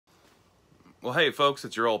Well, hey folks,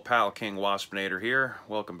 it's your old pal King Waspinator here.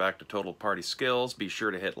 Welcome back to Total Party Skills. Be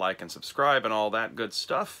sure to hit like and subscribe and all that good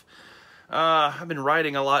stuff. I've been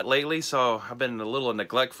writing a lot lately, so I've been a little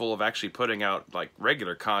neglectful of actually putting out like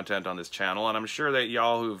regular content on this channel, and I'm sure that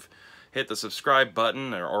y'all who've hit the subscribe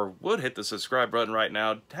button or would hit the subscribe button right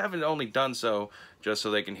now haven't only done so just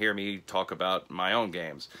so they can hear me talk about my own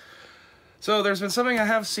games. So there's been something I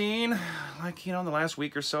have seen, like, in the last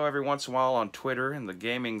week or so, every once in a while on Twitter, in the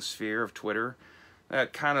gaming sphere of Twitter,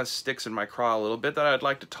 that kind of sticks in my craw a little bit that I'd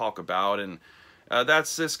like to talk about, and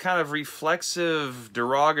that's this kind of reflexive,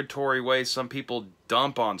 derogatory way some people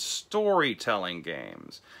dump on storytelling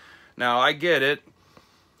games. Now, I get it.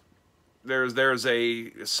 There's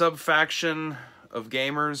a sub-faction of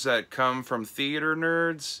gamers that come from theater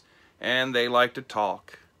nerds, and they like to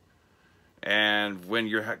talk. And when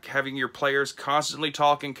you're having your players constantly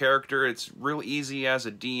talk in character, it's real easy as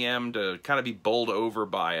a DM to kind of be bowled over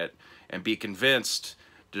by it and be convinced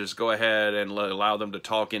to just go ahead and allow them to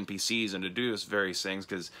talk NPCs and to do these various things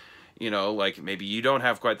because, like maybe you don't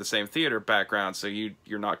have quite the same theater background, so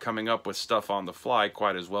you're not coming up with stuff on the fly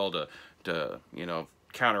quite as well to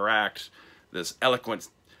counteract this eloquent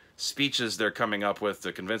speeches they're coming up with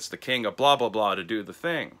to convince the king of blah, blah, blah to do the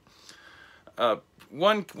thing.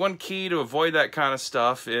 One key to avoid that kind of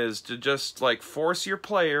stuff is to just like force your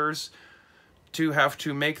players to have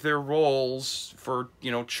to make their roles for,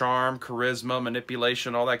 charm, charisma,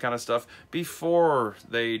 manipulation, all that kind of stuff before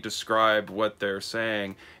they describe what they're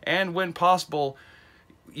saying. And when possible,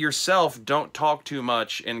 yourself don't talk too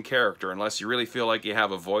much in character unless you really feel like you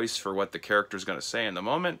have a voice for what the character's going to say in the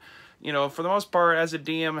moment. For the most part, as a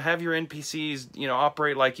DM, have your NPCs,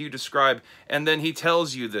 operate like you describe, and then he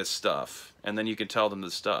tells you this stuff, and then you can tell them the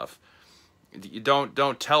stuff. You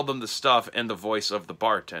don't tell them the stuff in the voice of the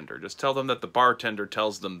bartender. Just tell them that the bartender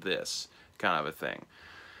tells them this, kind of a thing.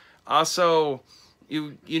 Also,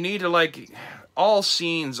 you need to, all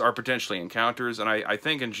scenes are potentially encounters, and I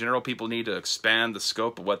think in general people need to expand the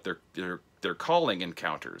scope of what they're calling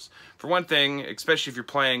encounters. For one thing, especially if you're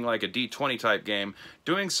playing like a D20 type game,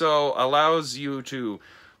 doing so allows you to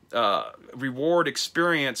reward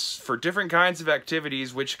experience for different kinds of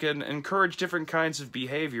activities which can encourage different kinds of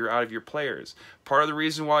behavior out of your players. Part of the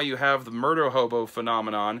reason why you have the murder hobo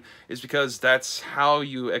phenomenon is because that's how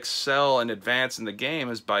you excel and advance in the game,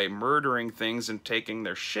 is by murdering things and taking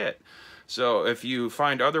their shit. So if you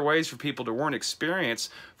find other ways for people to earn experience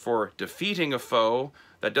for defeating a foe,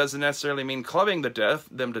 that doesn't necessarily mean clubbing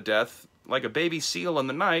them to death like a baby seal in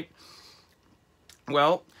the night.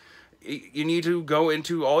 Well, you need to go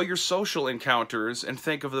into all your social encounters and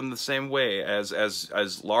think of them the same way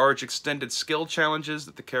as large extended skill challenges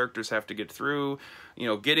that the characters have to get through.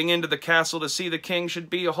 Getting into the castle to see the king should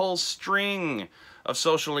be a whole string of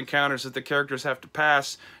social encounters that the characters have to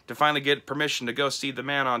pass to finally get permission to go see the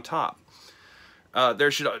man on top.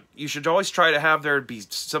 You should always try to have there be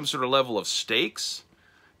some sort of level of stakes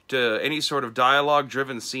to any sort of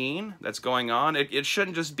dialogue-driven scene that's going on. It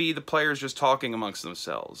shouldn't just be the players just talking amongst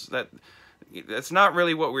themselves. That's not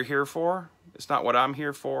really what we're here for. It's not what I'm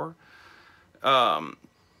here for.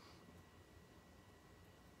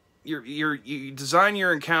 You design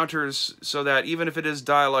your encounters so that even if it is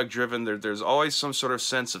dialogue-driven, there's always some sort of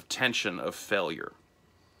sense of tension of failure.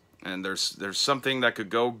 And there's something that could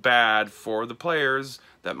go bad for the players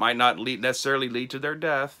that might not necessarily lead to their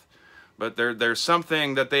death, but there's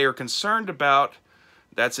something that they are concerned about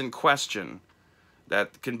that's in question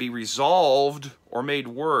that can be resolved or made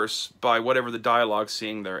worse by whatever the dialogue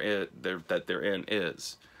scene that they're in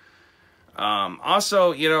is.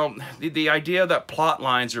 Also, the idea that plot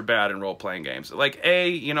lines are bad in role-playing games.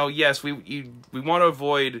 Yes, we want to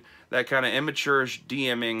avoid that kind of immature-ish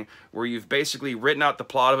DMing where you've basically written out the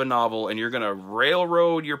plot of a novel and you're going to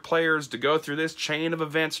railroad your players to go through this chain of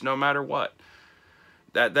events no matter what.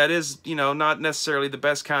 That is, not necessarily the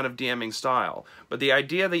best kind of DMing style. But the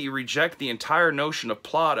idea that you reject the entire notion of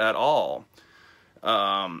plot at all,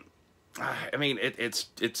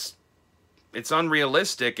 it's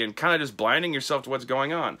unrealistic and kind of just blinding yourself to what's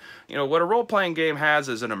going on. What a role-playing game has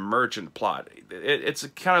is an emergent plot. It's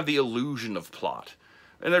kind of the illusion of plot.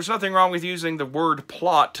 And there's nothing wrong with using the word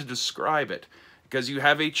plot to describe it, because you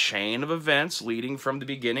have a chain of events leading from the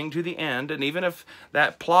beginning to the end, and even if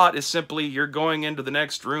that plot is simply you're going into the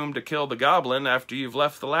next room to kill the goblin after you've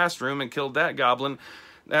left the last room and killed that goblin,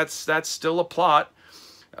 that's still a plot.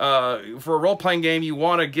 For a role-playing game, you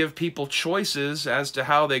want to give people choices as to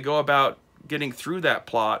how they go about getting through that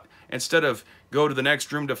plot. Instead of go to the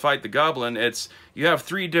next room to fight the goblin, you have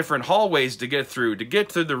 3 different hallways to get through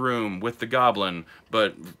the room with the goblin,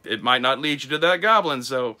 but it might not lead you to that goblin,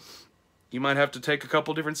 so You might have to take a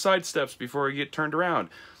couple different side steps before you get turned around.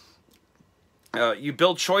 You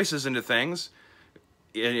build choices into things.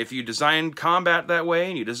 And if you design combat that way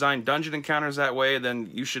and you design dungeon encounters that way, then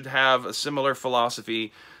you should have a similar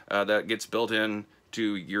philosophy that gets built in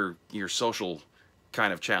to your social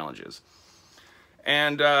kind of challenges.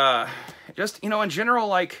 And just, you know, in general,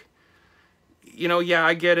 like, you know, yeah,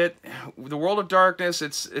 I get it. The World of Darkness,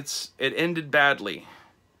 it ended badly.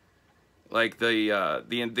 Like the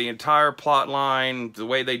entire plot line, the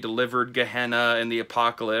way they delivered Gehenna and the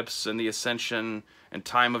Apocalypse and the Ascension and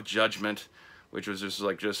Time of Judgment, which was just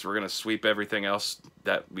like, we're gonna sweep everything else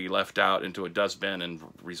that we left out into a dustbin and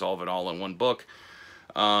resolve it all in one book.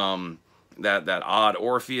 That odd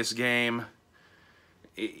Orpheus game.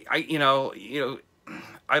 You know,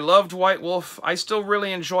 I loved White Wolf. I still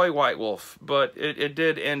really enjoy White Wolf, but it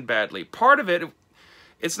did end badly. Part of it,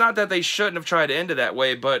 it's not that they shouldn't have tried to end it that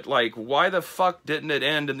way, but like, why the fuck didn't it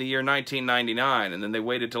end in the year 1999 and then they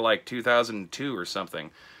waited till like 2002 or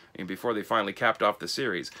something, before they finally capped off the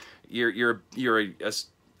series? You're a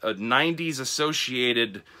 90s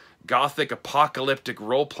associated gothic apocalyptic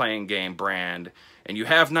role-playing game brand, and you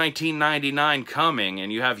have 1999 coming,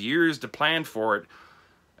 and you have years to plan for it.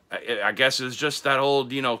 I guess it was just that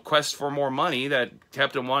old, you know, quest for more money that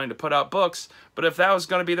kept them wanting to put out books. But if that was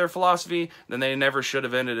going to be their philosophy, then they never should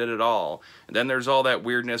have ended it at all. And then there's all that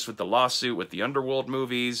weirdness with the lawsuit with the Underworld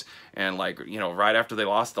movies. And, like, you know, right after they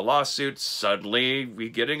lost the lawsuit, suddenly we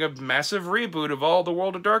getting a massive reboot of all the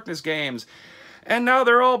World of Darkness games. And now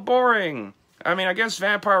they're all boring. I mean, I guess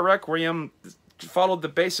Vampire Requiem followed the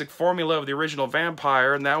basic formula of the original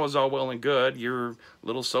Vampire, and that was all well and good. Your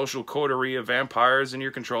little social coterie of vampires, and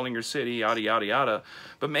you're controlling your city, yada, yada, yada.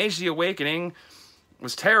 But Mage the Awakening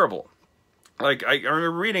was terrible. Like, I remember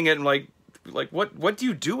reading it and like what do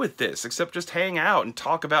you do with this except just hang out and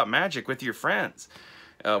talk about magic with your friends?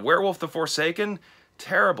 Werewolf the Forsaken,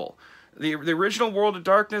 terrible. The original World of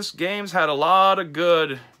Darkness games had a lot of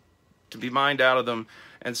good to be mined out of them.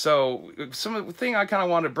 And so, some thing I kind of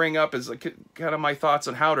want to bring up is like kind of my thoughts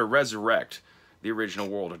on how to resurrect the original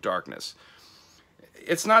World of Darkness.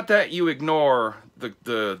 It's not that you ignore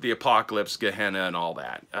the Apocalypse, Gehenna, and all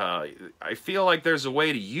that. I feel like there's a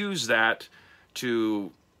way to use that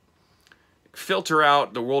to filter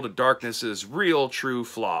out the World of Darkness's real, true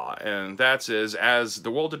flaw. And that's as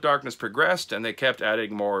the World of Darkness progressed and they kept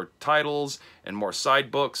adding more titles and more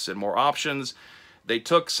side books and more options, they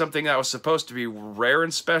took something that was supposed to be rare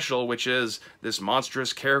and special, which is this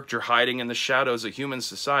monstrous character hiding in the shadows of human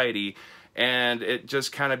society, and it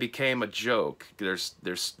just kind of became a joke.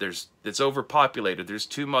 It's overpopulated. There's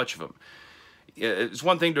too much of them. It's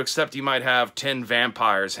one thing to accept you might have 10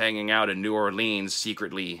 vampires hanging out in New Orleans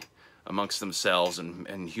secretly amongst themselves,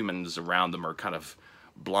 and humans around them are kind of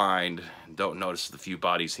blind, don't notice the few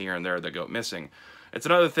bodies here and there that go missing. It's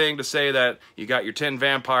another thing to say that you got your 10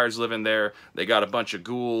 vampires living there, they got a bunch of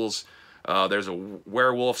ghouls, there's a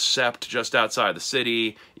werewolf sept just outside the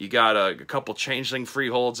city, you got a couple changeling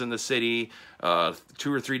freeholds in the city,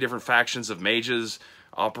 2 or 3 different factions of mages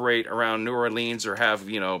operate around New Orleans or have,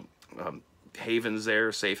 you know, havens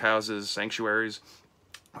there, safe houses, sanctuaries.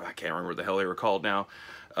 I can't remember what the hell they were called now.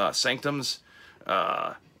 Sanctums.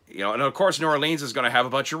 You know, and of course New Orleans is going to have a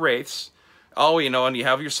bunch of wraiths. Oh, you know, and you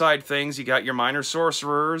have your side things. You got your minor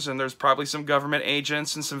sorcerers, and there's probably some government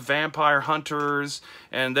agents and some vampire hunters.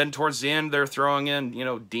 And then towards the end, they're throwing in, you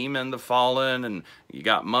know, Demon the Fallen, and you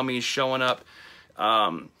got mummies showing up.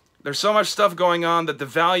 There's so much stuff going on that the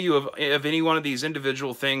value of any one of these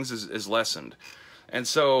individual things is lessened. And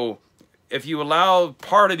so, if you allow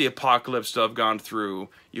part of the apocalypse to have gone through,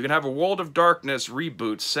 you can have a World of Darkness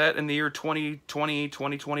reboot set in the year 2020,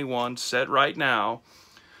 2021, set right now.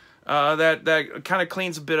 That kind of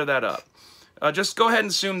cleans a bit of that up. Just go ahead and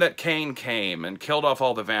assume that Cain came and killed off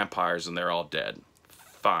all the vampires and they're all dead.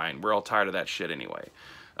 Fine, we're all tired of that shit anyway.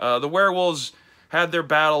 The werewolves had their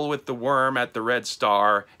battle with the worm at the Red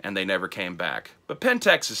Star and they never came back. But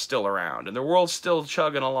Pentex is still around and the world's still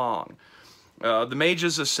chugging along. The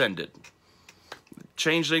mages ascended.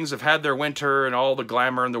 Changelings have had their winter and all the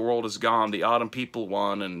glamour in the world is gone. The autumn people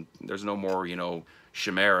won and there's no more, you know,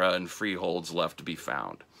 chimera and freeholds left to be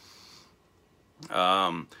found.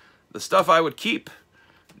 The stuff I would keep,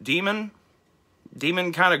 Demon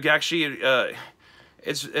kind of actually,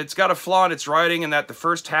 it's got a flaw in its writing in that the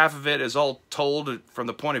first half of it is all told from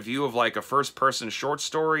the point of view of like a first-person short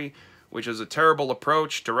story, which is a terrible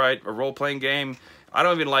approach to write a role-playing game. I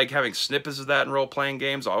don't even like having snippets of that in role-playing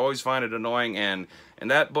games. I always find it annoying, and in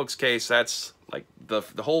that book's case, that's like the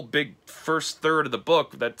whole big first third of the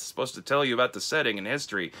book that's supposed to tell you about the setting and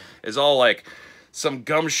history is all like some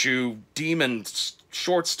gumshoe demon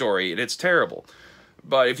short story, and it's terrible.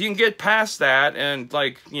 But if you can get past that and,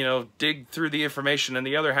 like, you know, dig through the information in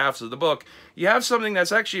the other halves of the book, you have something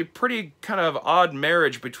that's actually a pretty kind of odd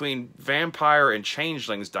marriage between vampire and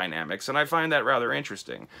changelings dynamics, and I find that rather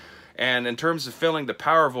interesting. And in terms of filling the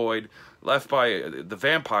power void left by the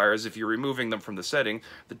vampires, if you're removing them from the setting,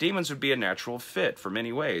 the demons would be a natural fit for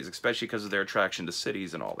many ways, especially because of their attraction to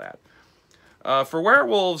cities and all that. For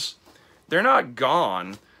werewolves, they're not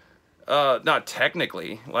gone. Not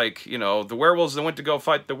technically. Like, you know, the werewolves that went to go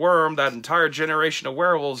fight the worm, that entire generation of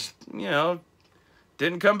werewolves, you know,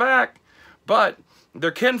 didn't come back. But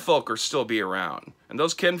their kinfolk are still be around. And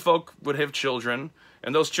those kinfolk would have children.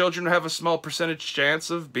 And those children have a small percentage chance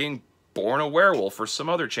of being born a werewolf or some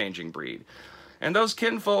other changing breed. And those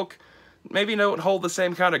kinfolk maybe don't hold the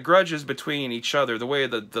same kind of grudges between each other the way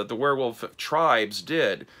the werewolf tribes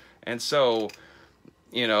did. And so,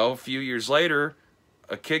 you know, a few years later,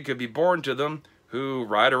 a kid could be born to them who,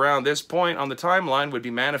 right around this point on the timeline, would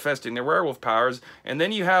be manifesting their werewolf powers. And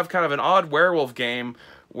then you have kind of an odd werewolf game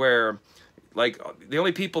where, like, the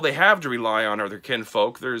only people they have to rely on are their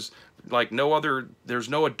kinfolk. There's like no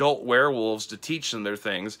adult werewolves to teach them their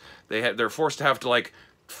things. They're forced to have to, like,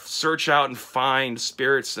 search out and find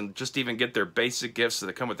spirits and just even get their basic gifts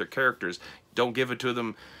that come with their characters. Don't give it to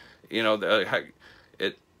them, you know.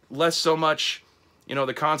 It less so much, you know,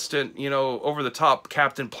 the constant, you know, over-the-top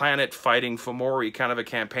Captain Planet fighting Fomori kind of a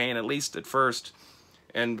campaign, at least at first,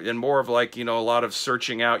 and more of, like, you know, a lot of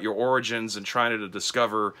searching out your origins and trying to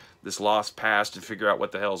discover this lost past and figure out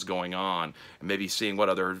what the hell's going on, and maybe seeing what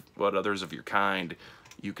others of your kind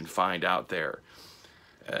you can find out there.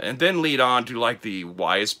 And then lead on to, like, the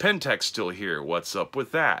why is Pentex still here? What's up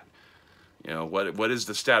with that? You know, what is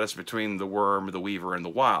the status between the worm, the weaver, and the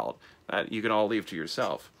wild? That you can all leave to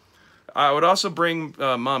yourself. I would also bring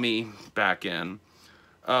Mummy back in.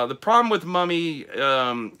 The problem with Mummy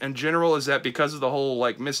in general is that because of the whole,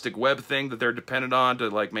 like, mystic web thing that they're dependent on to,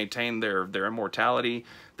 like, maintain their immortality,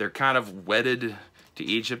 they're kind of wedded to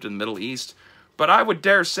Egypt and the Middle East. But I would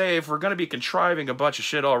dare say, if we're going to be contriving a bunch of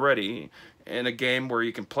shit already in a game where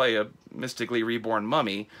you can play a mystically reborn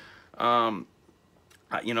mummy,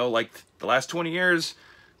 you know, like the last 20 years,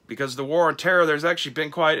 because of the War on Terror, there's actually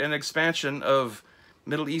been quite an expansion of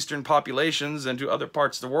Middle Eastern populations into other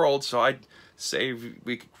parts of the world, so I'd say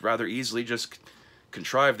we could rather easily just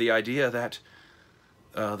contrive the idea that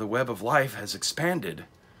the web of life has expanded,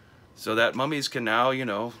 so that mummies can now, you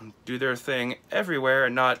know, do their thing everywhere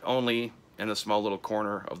and not only in a small little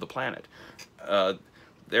corner of the planet.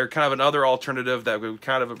 They're kind of another alternative that would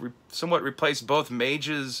kind of somewhat replace both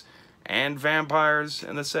mages and vampires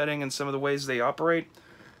in the setting and some of the ways they operate.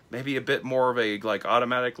 Maybe a bit more of a, like,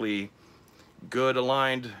 automatically good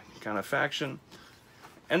aligned kind of faction.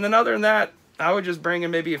 And then other than that, I would just bring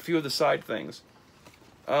in maybe a few of the side things.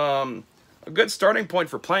 A good starting point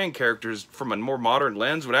for playing characters from a more modern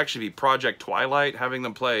lens would actually be Project Twilight, having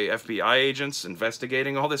them play FBI agents,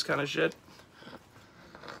 investigating all this kind of shit.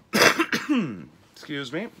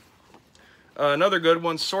 Excuse me. Another good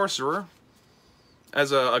one, Sorcerer,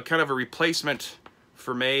 as a kind of a replacement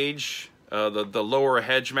for Mage. The lower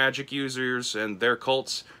hedge magic users and their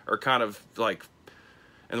cults are kind of like,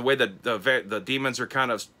 in the way that the demons are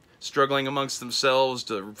kind of struggling amongst themselves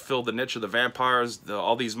to fill the niche of the vampires.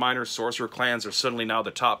 All these minor sorcerer clans are suddenly now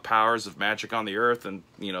the top powers of magic on the earth, and,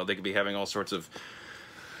 you know, they could be having all sorts of,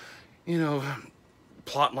 you know,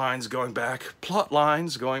 plot lines going back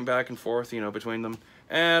and forth, you know, between them.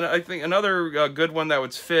 And I think another good one that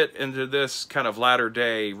would fit into this kind of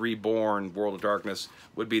latter-day reborn World of Darkness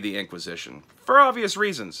would be the Inquisition. For obvious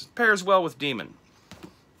reasons. It pairs well with Demon.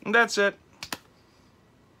 And that's it.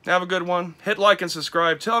 Have a good one. Hit like and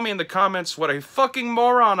subscribe. Tell me in the comments what a fucking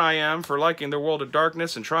moron I am for liking the World of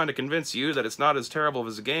Darkness and trying to convince you that it's not as terrible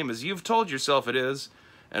of a game as you've told yourself it is.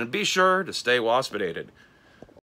 And be sure to stay waspidated.